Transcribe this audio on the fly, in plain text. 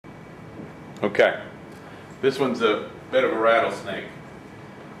Okay, this one's a bit of a rattlesnake.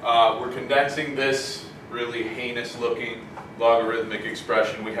 We're condensing this really heinous looking logarithmic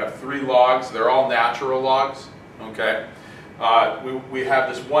expression. We have 3 logs. They're all natural logs. Okay, we have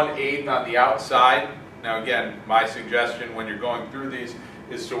this 1/8 on the outside. Now again, my suggestion when you're going through these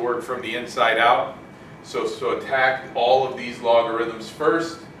is to work from the inside out. So attack all of these logarithms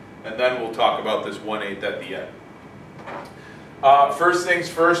first, and then we'll talk about this 1/8 at the end. First things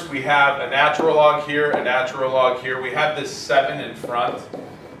first, we have a natural log here, a natural log here. We have this 7 in front.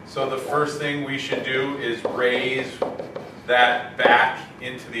 So the first thing we should do is raise that back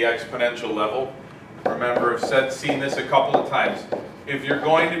into the exponential level. Remember, I've seen this a couple of times. If you're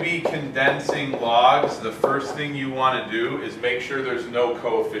going to be condensing logs, the first thing you want to do is make sure there's no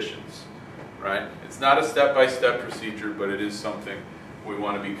coefficients, right? It's not a step-by-step procedure, but it is something we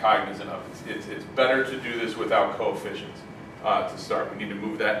want to be cognizant of. It's better to do this without coefficients to start. We need to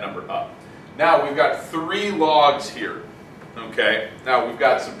move that number up. Now we've got 3 logs here, okay? Now we've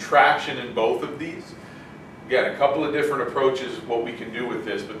got subtraction in both of these. Again, a couple of different approaches what we can do with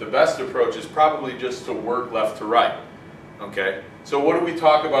this, but the best approach is probably just to work left to right, okay? So what do we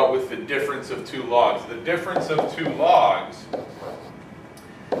talk about with the difference of 2 logs? The difference of 2 logs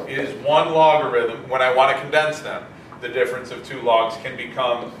is 1 logarithm. When I want to condense them, the difference of 2 logs can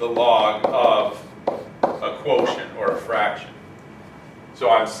become the log of a quotient or a fraction. So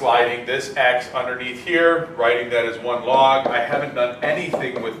I'm sliding this x underneath here, writing that as 1 log. I haven't done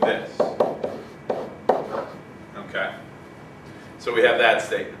anything with this. Okay, so we have that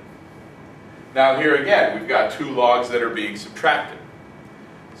statement. Now here again, we've got 2 logs that are being subtracted.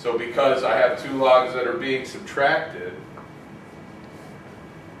 So because I have 2 logs that are being subtracted,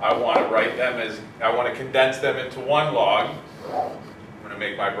 I want to write them as, I want to condense them into 1 log. I'm going to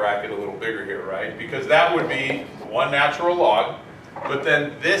make my bracket a little bigger here, right? Because that would be 1 natural log, but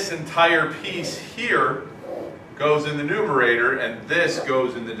then this entire piece here goes in the numerator and this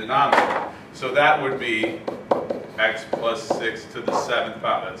goes in the denominator. So that would be x plus 6 to the 7th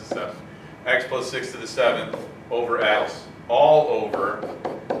power, that's a 7. X plus 6 to the 7th over x, all over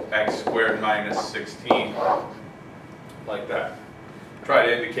x squared minus 16, like that. Try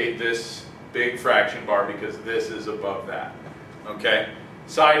to indicate this big fraction bar because this is above that. Okay?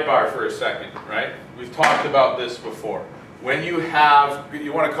 Sidebar for a second, right? We've talked about this before. When you have,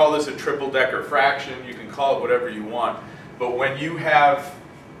 you want to call this a triple-decker fraction, you can call it whatever you want, but when you have,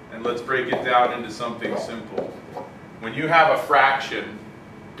 and let's break it down into something simple. When you have a fraction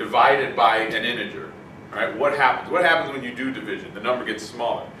divided by an integer, right? What happens? What happens when you do division? The number gets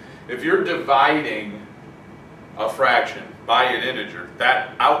smaller. If you're dividing a fraction by an integer,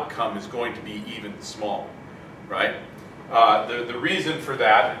 that outcome is going to be even smaller, right? The reason for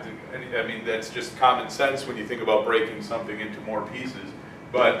that, I mean, that's just common sense when you think about breaking something into more pieces,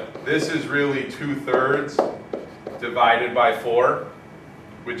 but this is really 2/3 divided by 4,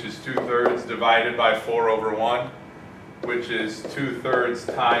 which is 2/3 divided by 4 over 1, which is 2/3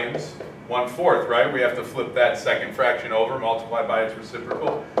 times 1/4, right? We have to flip that second fraction over, multiply by its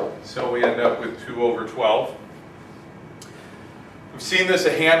reciprocal, so we end up with 2 over 12. We've seen this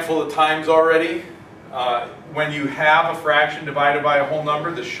a handful of times already. When you have a fraction divided by a whole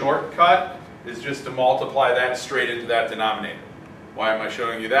number, the shortcut is just to multiply that straight into that denominator. Why am I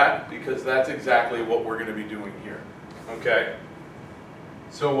showing you that? Because that's exactly what we're going to be doing here. Okay?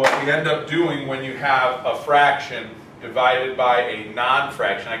 So what we end up doing when you have a fraction divided by a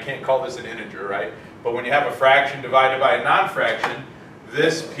non-fraction, I can't call this an integer, right? But when you have a fraction divided by a non-fraction,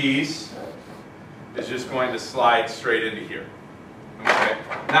 this piece is just going to slide straight into here. Okay?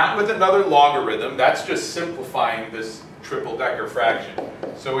 Not with another logarithm, that's just simplifying this triple-decker fraction.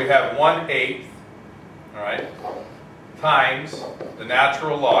 So we have 1/8, all right, times the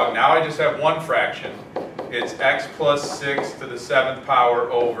natural log. Now I just have 1 fraction. It's x plus 6 to the 7th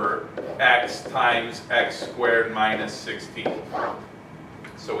power over x times x squared minus 16.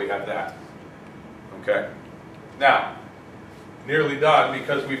 So we have that. Okay? Now, nearly done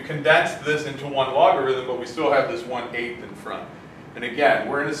because we've condensed this into 1 logarithm, but we still have this 1/8 in front. And again,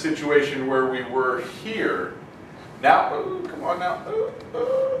 we're in a situation where we were here. Now, oh, come on now.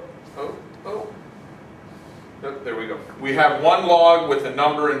 Oh, there we go. We have 1 log with a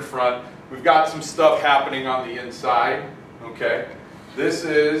number in front. We've got some stuff happening on the inside. Okay. This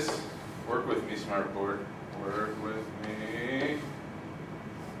is, work with me, smartboard. Work with me.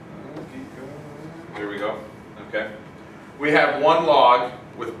 There we go. Okay. We have 1 log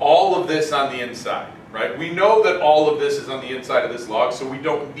with all of this on the inside. Right? We know that all of this is on the inside of this log, so we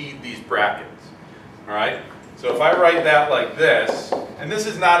don't need these brackets. All right? So if I write that like this, and this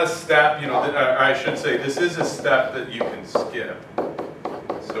is not a step, you know, I should say this is a step that you can skip.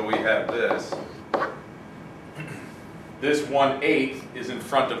 So we have this. This 1/8 is in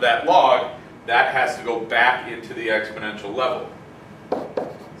front of that log. That has to go back into the exponential level.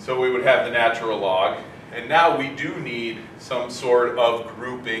 So we would have the natural log. And now we do need some sort of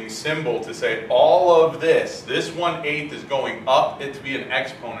grouping symbol to say all of this 1/8 is going up it to be an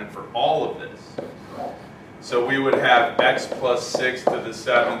exponent for all of this. So we would have x plus 6 to the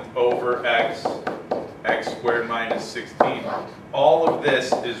 7th over x squared minus 16. All of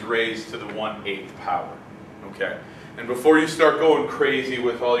this is raised to the 1/8 power. Okay? And before you start going crazy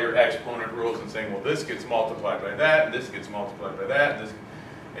with all your exponent rules and saying, well, this gets multiplied by that, and this gets multiplied by that,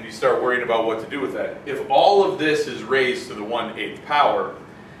 and you start worrying about what to do with that. If all of this is raised to the 1/8 power,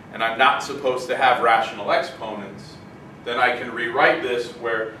 and I'm not supposed to have rational exponents, then I can rewrite this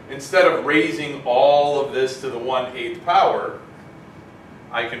where instead of raising all of this to the 1/8 power,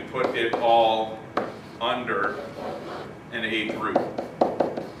 I can put it all under an 1/8 root.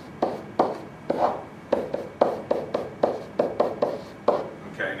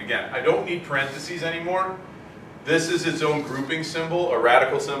 Okay, and again, I don't need parentheses anymore. This is its own grouping symbol. A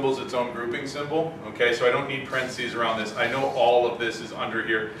radical symbol is its own grouping symbol. Okay, so I don't need parentheses around this. I know all of this is under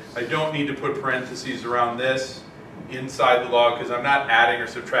here. I don't need to put parentheses around this inside the log because I'm not adding or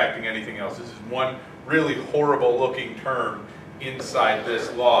subtracting anything else. This is one really horrible looking term inside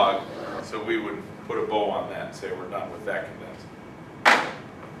this log. So we would put a bow on that and say we're done with that condensing.